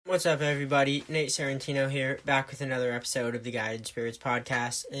What's up, everybody? Nate Sarantino here, back with another episode of the Guided Spirits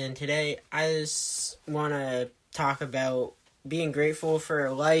podcast. And today, I just want to talk about being grateful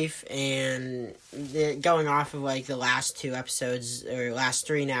for life and going off of the last two episodes, or last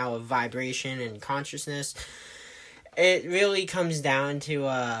three now, of vibration and consciousness. It really comes down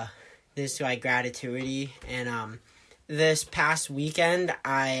to this gratitude. And this past weekend,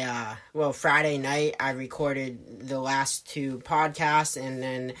 Friday night, I recorded the last two podcasts, and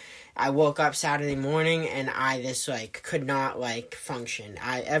then I woke up Saturday morning, and I just, could not, function.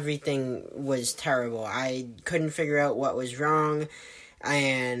 Everything was terrible. I couldn't figure out what was wrong,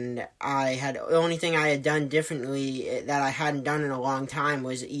 and the only thing I had done differently that I hadn't done in a long time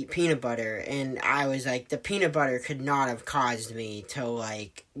was eat peanut butter, and I was the peanut butter could not have caused me to,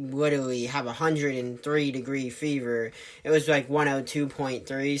 literally have 103 degree fever. It was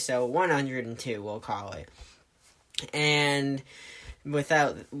 102.3, so 102 we'll call it. And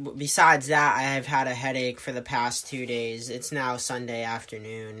besides that, I have had a headache for the past 2 days. It's now Sunday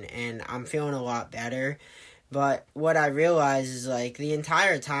afternoon, and I'm feeling a lot better. But what I realized is, the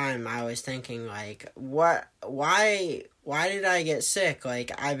entire time I was thinking, why did I get sick?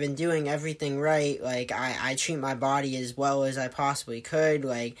 I've been doing everything right. I treat my body as well as I possibly could.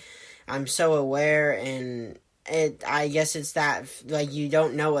 I'm so aware, and I guess it's that, you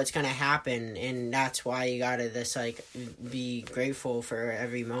don't know what's going to happen, and that's why you gotta be grateful for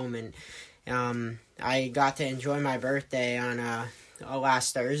every moment. I got to enjoy my birthday on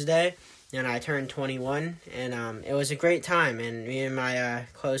last Thursday, and I turned 21, and it was a great time, and me and my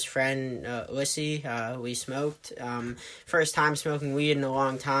close friend, Lissy, we smoked, first time smoking weed in a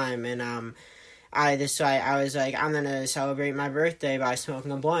long time, and I was I'm going to celebrate my birthday by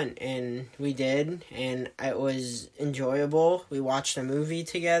smoking a blunt, and we did, and it was enjoyable. We watched a movie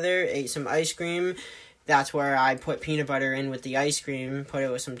together, ate some ice cream. That's where I put peanut butter in with the ice cream, put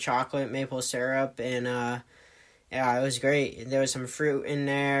it with some chocolate, maple syrup, and it was great. There was some fruit in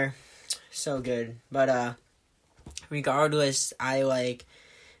there. So good. But regardless, 2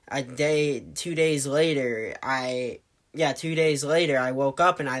 days later, I woke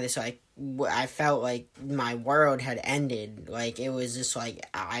up, and I felt like my world had ended. It was just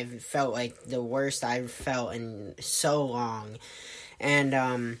I felt like the worst I've felt in so long. And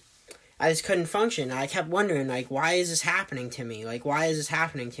I just couldn't function. I kept wondering, why is this happening to me? Why is this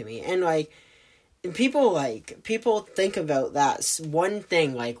happening to me? And people think about that one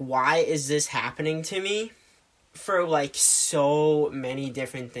thing, why is this happening to me, for so many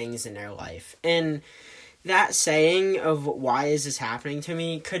different things in their life. And that saying of why is this happening to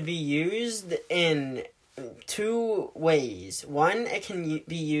me could be used in two ways. One, it can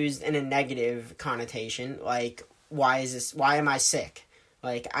be used in a negative connotation, why am I sick?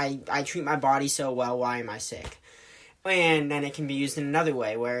 I treat my body so well, why am I sick? And then it can be used in another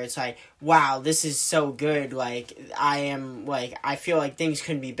way, where it's wow, this is so good, I feel like things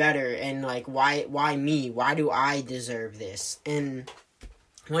could be better, and why me? Why do I deserve this? And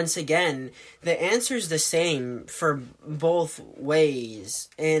once again, the answer's the same for both ways,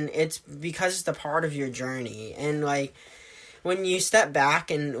 and it's because it's a part of your journey. And when you step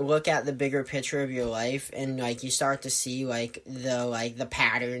back and look at the bigger picture of your life, and you start to see the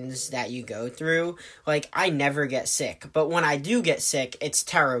patterns that you go through, I never get sick, but when I do get sick, it's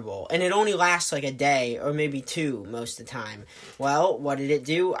terrible, and it only lasts a day or maybe two most of the time. Well, what did it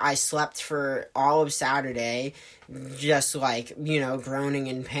do? I slept for all of Saturday, just groaning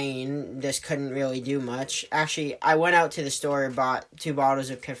in pain, just couldn't really do much. Actually, I went out to the store, bought 2 bottles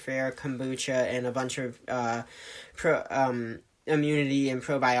of kefir, kombucha, and a bunch of immunity and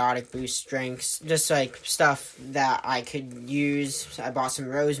probiotic boost drinks, just stuff that I could use. I bought some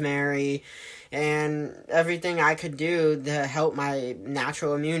rosemary and everything I could do to help my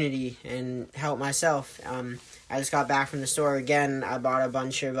natural immunity and help myself. I just got back from the store again. I bought a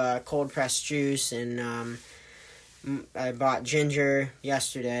bunch of cold pressed juice, and I bought ginger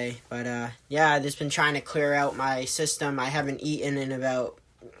yesterday. But I've just been trying to clear out my system. I haven't eaten in about,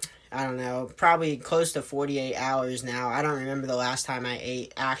 I don't know, probably close to 48 hours now. I don't remember the last time I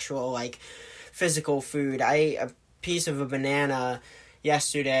ate actual, physical food. I ate a piece of a banana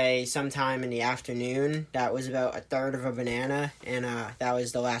yesterday sometime in the afternoon. That was about a third of a banana, and that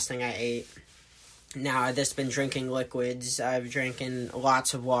was the last thing I ate. Now, I've just been drinking liquids. I've drinking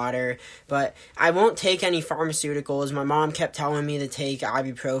lots of water, but I won't take any pharmaceuticals. My mom kept telling me to take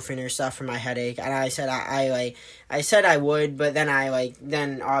ibuprofen or stuff for my headache, and I said I said I would, but then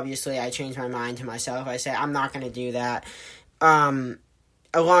then obviously I changed my mind to myself. I said I'm not going to do that.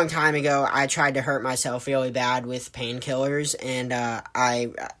 A long time ago, I tried to hurt myself really bad with painkillers, and I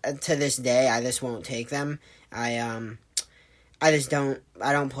to this day I just won't take them. I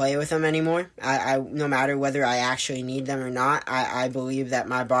don't play with them anymore. I no matter whether I actually need them or not, I believe that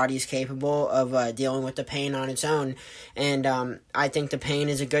my body's capable of dealing with the pain on its own. And I think the pain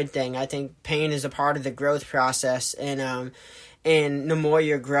is a good thing. I think pain is a part of the growth process. And the more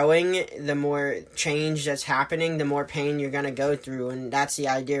you're growing, the more change that's happening, the more pain you're going to go through. And that's the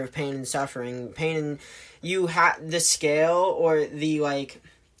idea of pain and suffering. Pain and you have the scale or the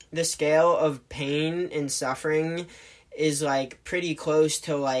scale of pain and suffering is like pretty close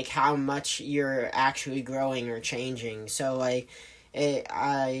to like how much you're actually growing or changing. So like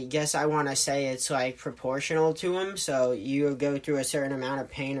I guess I want to say it's like proportional to them. So you go through a certain amount of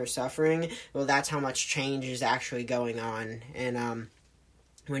pain or suffering, well, that's how much change is actually going on. And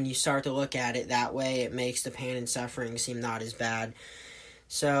when you start to look at it that way, it makes the pain and suffering seem not as bad.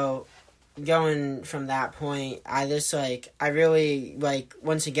 So going from that point, I really like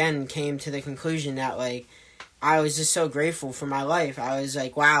once again came to the conclusion that like I was just so grateful for my life. I was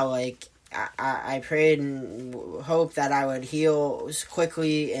like, wow, like I prayed and hoped that I would heal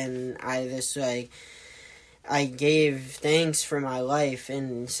quickly, and I gave thanks for my life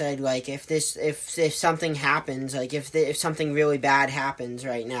and said like if something happens, like if something really bad happens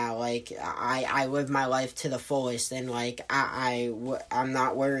right now, like I live my life to the fullest, and like I'm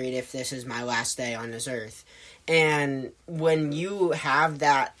not worried if this is my last day on this earth. And when you have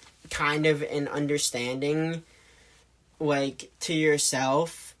that kind of an understanding like to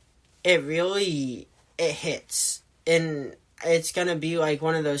yourself, it hits, and it's gonna be like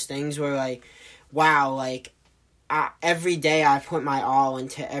one of those things where like, wow, like every day I put my all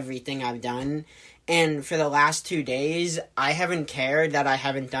into everything I've done, and for the last 2 days I haven't cared that I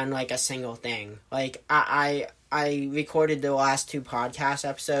haven't done like a single thing. Like I recorded the last 2 podcast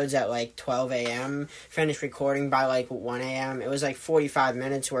episodes at like 12 a.m. Finished recording by like 1 a.m. It was like 45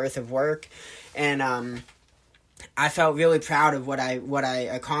 minutes worth of work, and I felt really proud of what I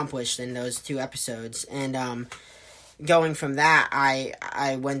accomplished in those 2 episodes. And going from that,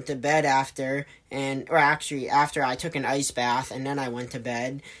 I went to bed after I took an ice bath, and then I went to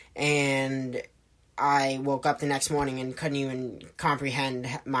bed, and I woke up the next morning and couldn't even comprehend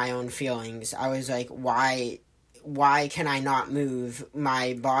my own feelings. I was like, why can I not move?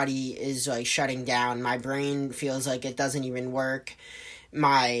 My body is like shutting down. My brain feels like it doesn't even work.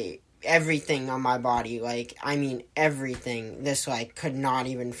 Everything on my body, like, I mean, everything, this, like, could not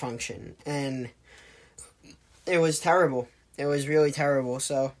even function, and it was terrible. It was really terrible,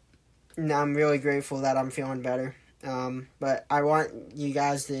 so I'm really grateful that I'm feeling better, but I want you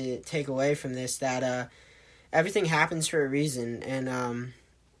guys to take away from this that, everything happens for a reason, and,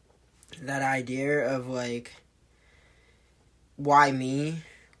 that idea of, like, why me?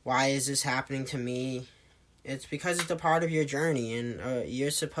 Why is this happening to me? It's because it's a part of your journey, and you're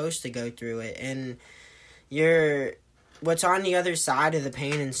supposed to go through it, and what's on the other side of the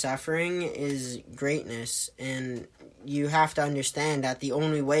pain and suffering is greatness, and you have to understand that the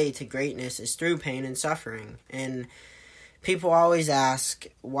only way to greatness is through pain and suffering. And people always ask,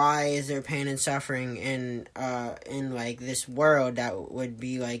 why is there pain and suffering in like this world that would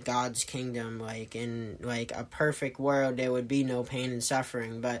be like God's kingdom? Like in like a perfect world, there would be no pain and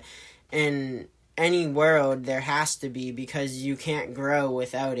suffering, but in any world there has to be, because you can't grow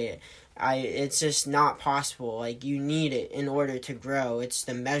without it. It's just not possible. Like, you need it in order to grow. It's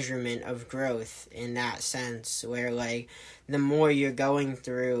the measurement of growth in that sense, where like the more you're going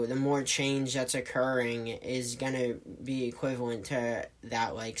through, the more change that's occurring is gonna be equivalent to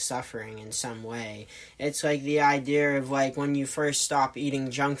that like suffering in some way. It's like the idea of like when you first stop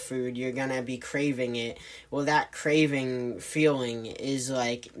eating junk food, you're gonna be craving it. Well, that craving feeling is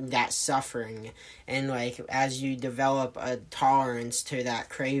like that suffering, and like as you develop a tolerance to that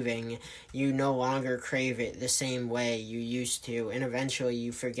craving, you no longer crave it the same way you used to, and eventually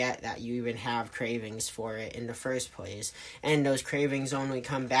you forget that you even have cravings for it in the first place, and those cravings only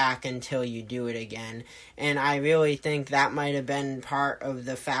come back until you do it again. And I really think that might have been part of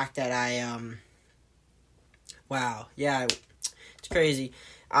the fact that it's crazy.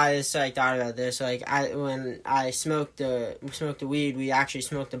 I just like thought about this. Like when I smoked the weed, we actually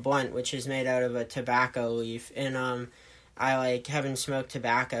smoked a blunt, which is made out of a tobacco leaf, and I like haven't smoked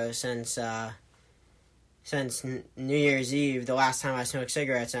tobacco since New Year's Eve, the last time I smoked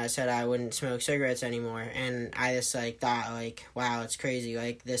cigarettes, and I said I wouldn't smoke cigarettes anymore. And I just like thought like, wow, it's crazy.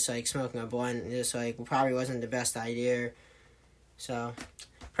 Like this, like smoking a blunt, this like probably wasn't the best idea. So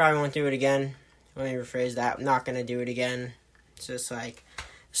probably won't do it again. Let me rephrase that. I'm not gonna do it again. It's just like,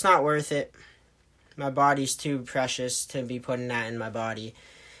 it's not worth it. My body's too precious to be putting that in my body.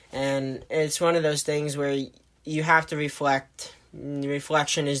 And it's one of those things where you have to reflect.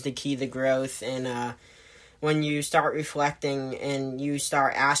 Reflection is the key to growth, and when you start reflecting and you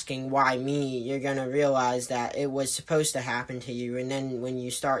start asking why me, you're going to realize that it was supposed to happen to you. And then when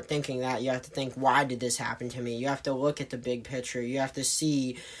you start thinking that, you have to think, why did this happen to me? You have to look at the big picture. You have to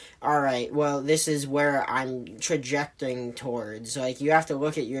see, all right, well, this is where I'm trajecting towards. Like, you have to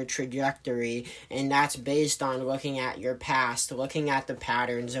look at your trajectory, and that's based on looking at your past, looking at the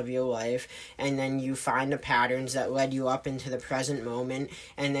patterns of your life, and then you find the patterns that led you up into the present moment,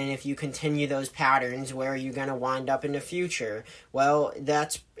 and then if you continue those patterns, where are you going to wind up in the future? Well,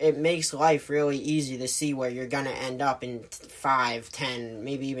 it makes life really easy to see where you're going to end up in 5, 10,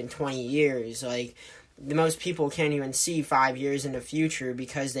 maybe even 20 years. Like, most people can't even see 5 years in the future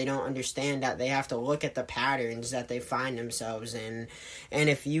because they don't understand that they have to look at the patterns that they find themselves in. And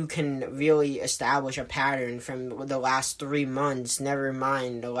if you can really establish a pattern from the last 3 months, never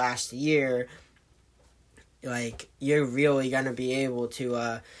mind the last year, like, you're really going to be able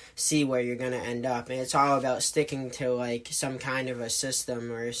to see where you're going to end up. And it's all about sticking to, like, some kind of a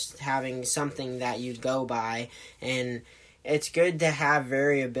system or having something that you go by. And it's good to have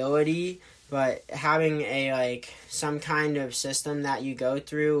variability, but having some kind of system that you go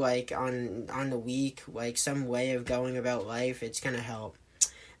through, like, on the week, like, some way of going about life, it's going to help.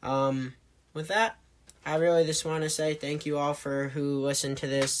 With that, I really just want to say thank you all for who listened to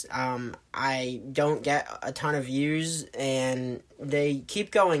this. I don't get a ton of views, and they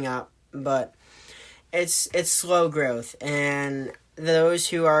keep going up, but it's slow growth. And those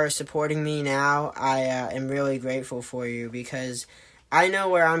who are supporting me now, I am really grateful for you, because I know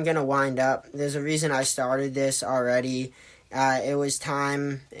where I'm going to wind up. There's a reason I started this already. It was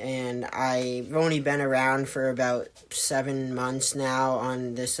time, and I've only been around for about 7 months now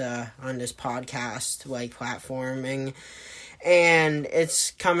on this podcast, like, platforming, and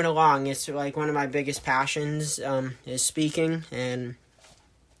it's coming along. It's like one of my biggest passions is speaking, and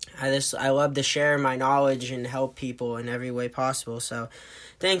I love to share my knowledge and help people in every way possible. So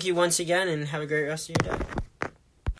thank you once again, and have a great rest of your day.